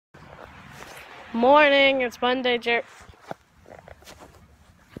Morning, it's Monday,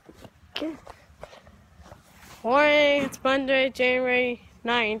 Morning, it's Monday, January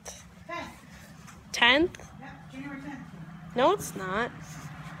 9th. 10th? Yeah, January 10th. No, it's not.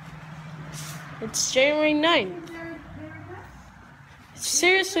 It's January 9th. It's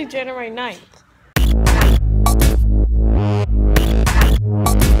seriously January 9th.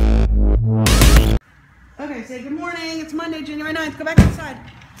 Okay, say good morning, it's Monday, January 9th. Go back inside.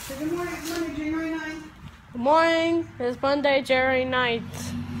 Say good morning, it's Monday, January 9th. Good morning, it's Monday, January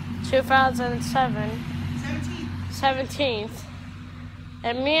 9th, 2007. 17th.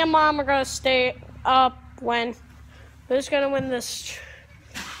 And me and Mom are going to stay up when who's going to win this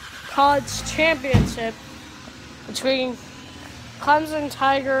college championship between Clemson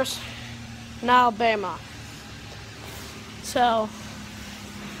Tigers and Alabama. So,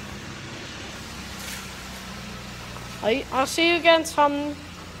 I'll see you again some...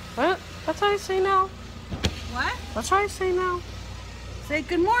 What's I say now? What? What's I say now? Say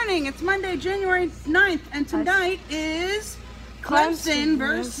good morning, it's Monday, January 9th, and tonight is Clemson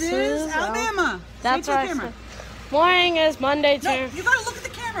versus Alabama. That's right. right. Morning is Monday, No, you gotta look at the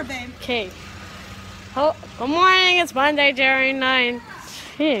camera, babe. Okay. Oh, good morning, it's Monday, January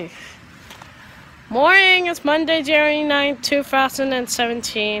 9th. Morning, it's Monday, January 9th,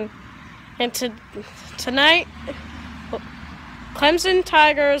 2017. And tonight, Clemson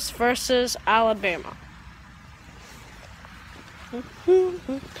Tigers versus Alabama.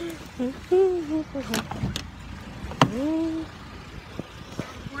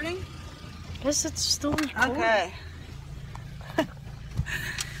 Morning? Guess it's still recording. Okay.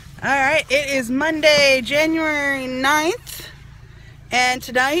 Alright, it is Monday, January 9th, and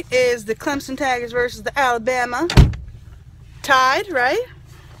tonight is the Clemson Tigers versus the Alabama. Tied, right?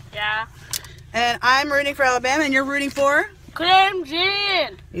 Yeah. And I'm rooting for Alabama, and you're rooting for?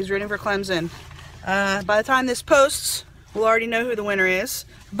 Clemson! He's rooting for Clemson. By the time this posts, we'll already know who the winner is.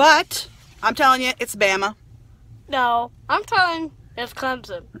 But, I'm telling you, it's Bama. No, I'm telling it's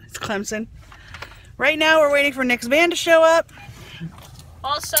Clemson. It's Clemson. Right now, we're waiting for Nick's van to show up.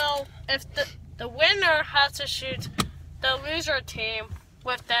 Also, if the winner has to shoot the loser team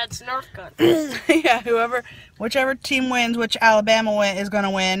with Dad's Nerf gun. Yeah, whichever team wins, which Alabama is going to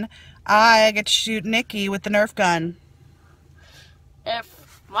win, I get to shoot Nikki with the Nerf gun.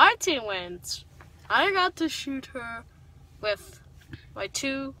 If my team wins, I got to shoot her with my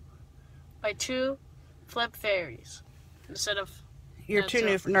two flip fairies instead of your two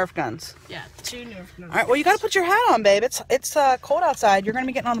new Nerf guns. Yeah, two Nerf guns. All right, well, you got to put your hat on, babe. It's cold outside. You're going to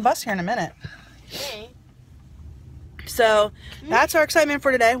be getting on the bus here in a minute. Okay. So that's our excitement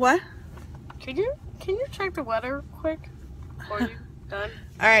for today. What? Can you check the weather quick before you done?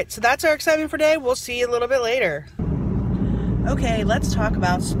 All right, so that's our excitement for today. We'll see you a little bit later. Okay, let's talk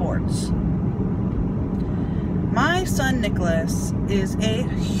about sports. My son Nicholas is a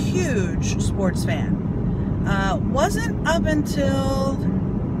huge sports fan. Wasn't up until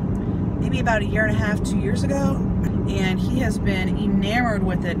maybe about 1.5 years, 2 years ago, and he has been enamored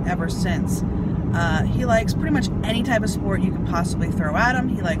with it ever since. He likes pretty much any type of sport you could possibly throw at him.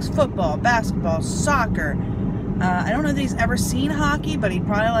 He likes football, basketball, soccer. I don't know that he's ever seen hockey, but he'd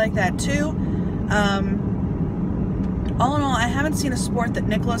probably like that too. All in all, I haven't seen a sport that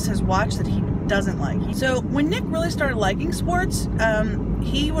Nicholas has watched that he doesn't like. So when Nick really started liking sports,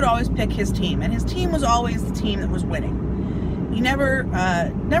 he would always pick his team, and his team was always the team that was winning. He never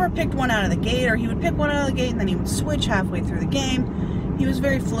picked one out of the gate, or he would pick one out of the gate and then he would switch halfway through the game. He was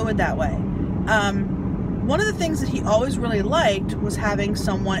very fluid that way. One of the things that he always really liked was having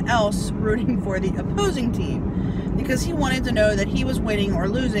someone else rooting for the opposing team, because he wanted to know that he was winning or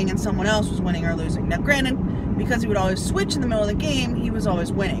losing and someone else was winning or losing. Now granted, because he would always switch in the middle of the game, he was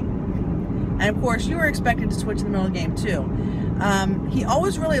always winning. And of course, you were expected to switch in the middle of the game too. He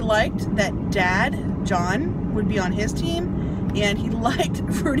always really liked that Dad, John, would be on his team, and he liked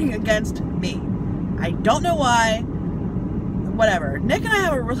rooting against me. I don't know why. Whatever. Nick and I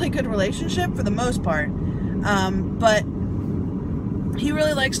have a really good relationship for the most part, but he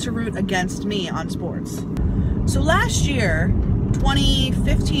really likes to root against me on sports. So last year,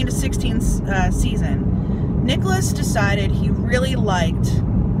 2015 to 16 season, Nicholas decided he really liked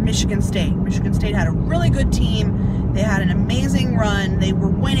Michigan State. Michigan State had a really good team. They had an amazing run. They were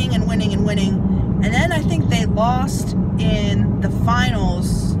winning and winning and winning. And then I think they lost in the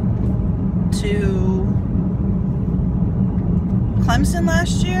finals to Clemson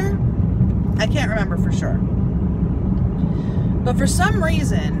last year. I can't remember for sure. But for some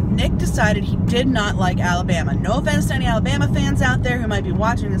reason, Nick decided he did not like Alabama. No offense to any Alabama fans out there who might be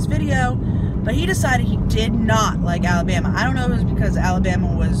watching this video, But he decided he did not like Alabama. I don't know if it was because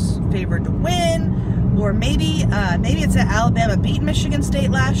Alabama was favored to win, or maybe it's that Alabama beat Michigan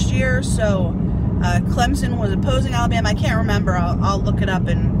State last year, so Clemson was opposing Alabama. I can't remember. I'll look it up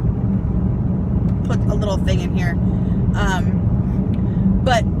and put a little thing in here.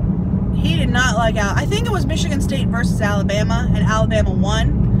 But he did not like I think it was Michigan State versus Alabama, and Alabama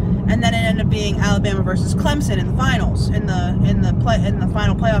won, and then it ended up being Alabama versus Clemson in the finals, in the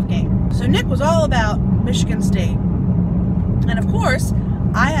final playoff game. So Nick was all about Michigan State, and of course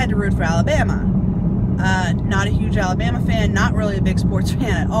I had to root for Alabama. Not a huge Alabama fan, not really a big sports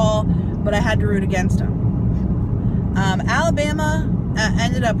fan at all, but I had to root against him. Alabama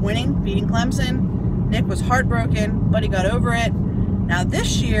ended up winning, beating Clemson. Nick was heartbroken, but he got over it. Now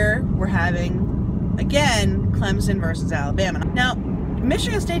this year, we're having, again, Clemson versus Alabama. Now,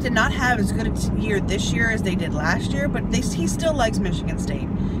 Michigan State did not have as good a year this year as they did last year, but he still likes Michigan State.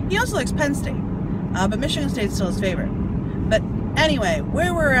 He also likes Penn State, but Michigan State's still his favorite. But anyway,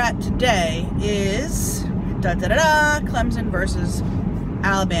 where we're at today is Clemson versus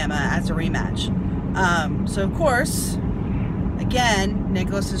Alabama as a rematch. So of course, again,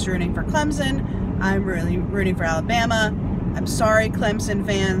 Nicholas is rooting for Clemson. I'm really rooting for Alabama. I'm sorry, Clemson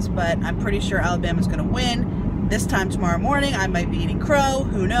fans, but I'm pretty sure Alabama's going to win. This time tomorrow morning, I might be eating crow.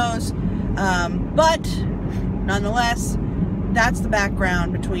 Who knows? But nonetheless, that's the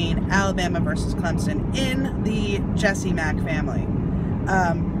background between Alabama versus Clemson in the Jesse Mack family.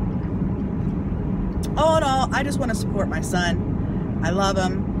 All in all, I just want to support my son. I love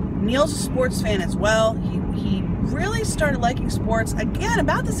him. Neil's a sports fan as well. He really started liking sports again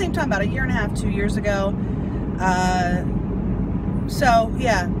about the same time, about a year and a half, 2 years ago. So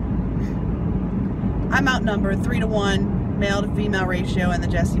yeah, I'm outnumbered 3-to-1 male to female ratio in the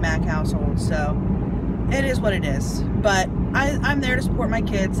Jesse Mack household. So it is what it is. But I'm there to support my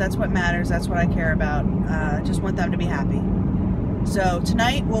kids. That's what matters. That's what I care about. Just want them to be happy. So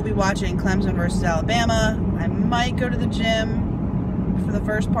tonight we'll be watching Clemson versus Alabama. I might go to the gym for the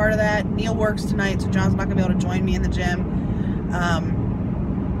first part of that. Neil works tonight, so John's not going to be able to join me in the gym.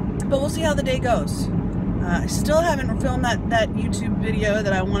 But we'll see how the day goes. I still haven't filmed that YouTube video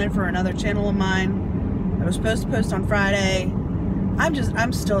that I wanted for another channel of mine. I was supposed to post on Friday.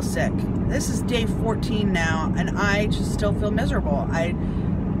 I'm still sick. This is day 14 now, and I just still feel miserable.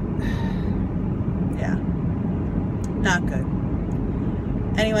 Yeah, not good.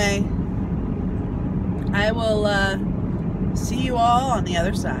 Anyway, I will see you all on the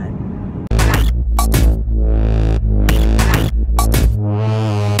other side.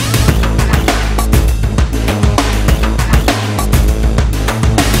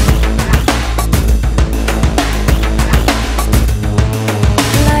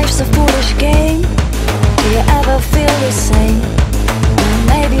 Life's a foolish game. Do you ever feel the same? Well,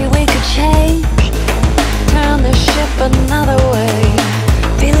 maybe we could change, turn the ship another way.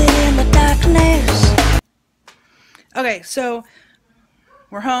 Feel it in the darkness. Okay, so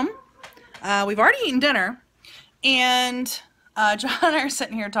we're home. We've already eaten dinner, and John and I are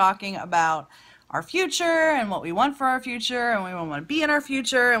sitting here talking about our future and what we want for our future, and we want to be in our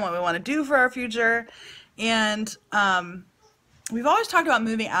future, and what we want to do for our future. And we've always talked about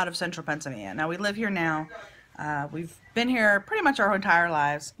moving out of central Pennsylvania. Now, we live here now. We've been here pretty much our entire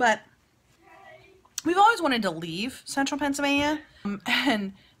lives, but we've always wanted to leave central Pennsylvania.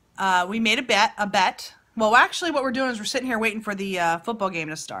 And we made a bet. Well, actually, what we're doing is we're sitting here waiting for the football game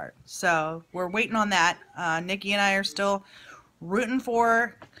to start. So we're waiting on that. Nikki and I are still rooting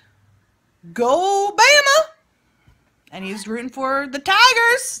for Go Bama! And he's rooting for the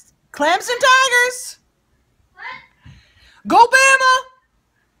Tigers! Clemson Tigers! What? Go Bama!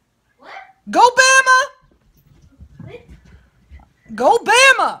 What? Go Bama! What? Go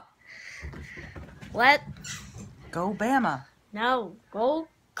Bama! What? Go Bama. No. Go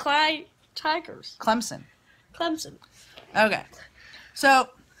Tigers. Clemson. Clemson. Okay. So,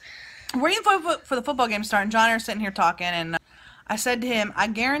 we're waiting for the football game to start, and John and I are sitting here talking, and I said to him, I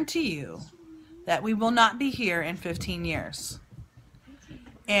guarantee you that we will not be here in 15 years.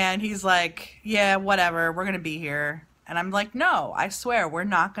 And he's like, yeah, whatever, we're going to be here. And I'm like, no, I swear, we're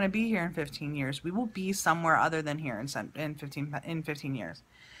not going to be here in 15 years. We will be somewhere other than here in 15 years.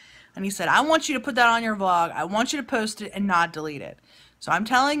 And he said, I want you to put that on your vlog. I want you to post it and not delete it. So I'm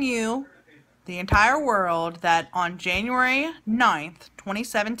telling you, the entire world, that on January 9th,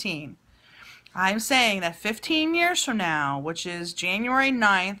 2017, I'm saying that 15 years from now, which is January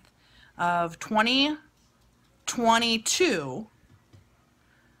 9th of 2022,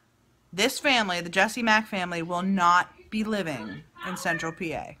 this family, the Jesse Mack family, will not be living in Central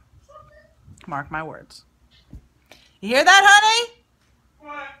PA. Mark my words. You hear that, honey?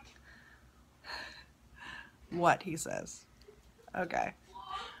 what he says. Okay.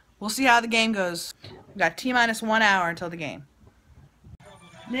 We'll see how the game goes. We got T-minus 1 hour until the game.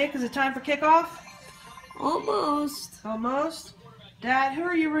 Nick, is it time for kickoff? Almost. Almost. Dad, who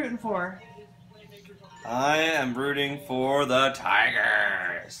are you rooting for? I am rooting for the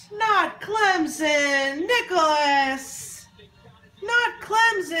Tigers. Not Clemson! Nicholas! Not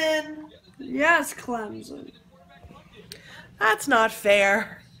Clemson! Yes, Clemson. That's not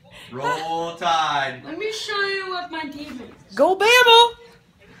fair. Roll Tide. Let me show you what my demon is. Go Bama!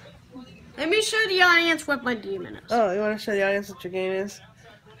 Let me show the audience what my demon is. Oh, you want to show the audience what your game is?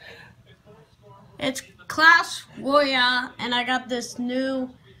 It's Clash Royale, and I got this new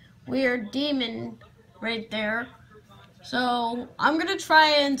weird demon right there. So I'm gonna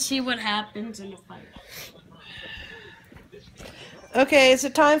try and see what happens in the fight. Okay, is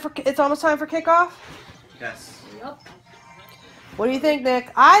it time for? It's almost time for kickoff. Yes. Yep. What do you think,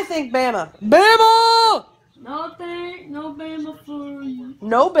 Nick? I think Bama. Bama! No Bama for you.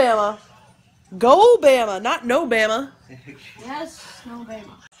 No Bama. Go Bama, not no Bama. Yes, no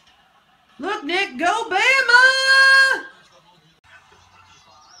Bama. Look, Nick, go Bama!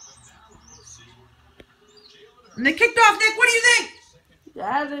 And they kicked off, Nick. What do you think?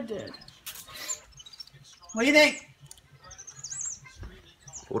 Yeah, they did. What do you think?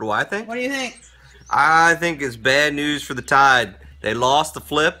 What do I think? What do you think? I think it's bad news for the Tide. They lost the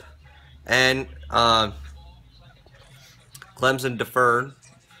flip, and Clemson deferred,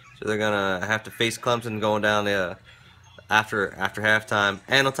 so they're gonna have to face Clemson going down the after halftime.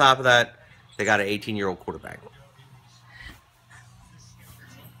 And on top of that, they got an 18-year-old quarterback.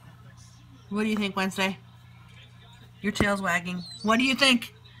 What do you think, Wednesday? Your tail's wagging. What do you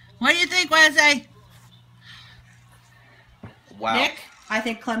think? What do you think, Wednesday? Wow. Nick, I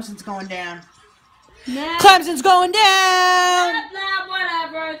think Clemson's going down. Nah, Clemson's going down!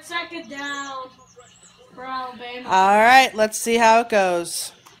 whatever. It's second down for Alabama. All right, let's see how it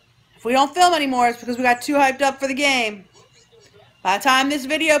goes. If we don't film anymore, it's because we got too hyped up for the game. By the time this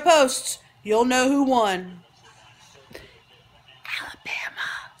video posts, you'll know who won.